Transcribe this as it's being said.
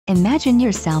Imagine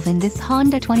yourself in this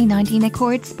Honda 2019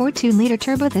 Accord Sport 2-liter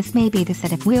turbo. This may be the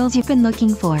set of wheels you've been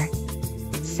looking for.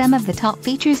 Some of the top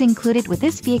features included with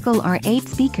this vehicle are 8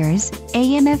 speakers,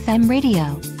 AM/FM radio,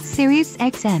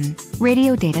 SiriusXM,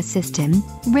 radio data system,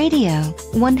 radio,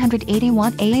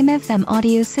 180-watt AM/FM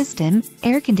audio system,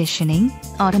 air conditioning,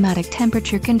 automatic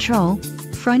temperature control,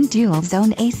 front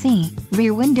dual-zone AC,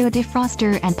 rear window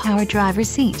defroster and power driver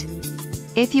seat.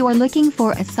 If you are looking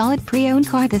for a solid pre-owned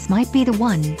car, this might be the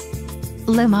one.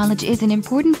 Low mileage is an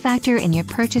important factor in your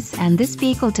purchase, and this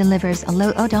vehicle delivers a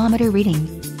low odometer reading.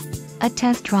 A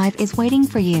test drive is waiting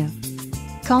for you.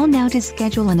 Call now to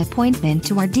schedule an appointment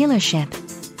to our dealership.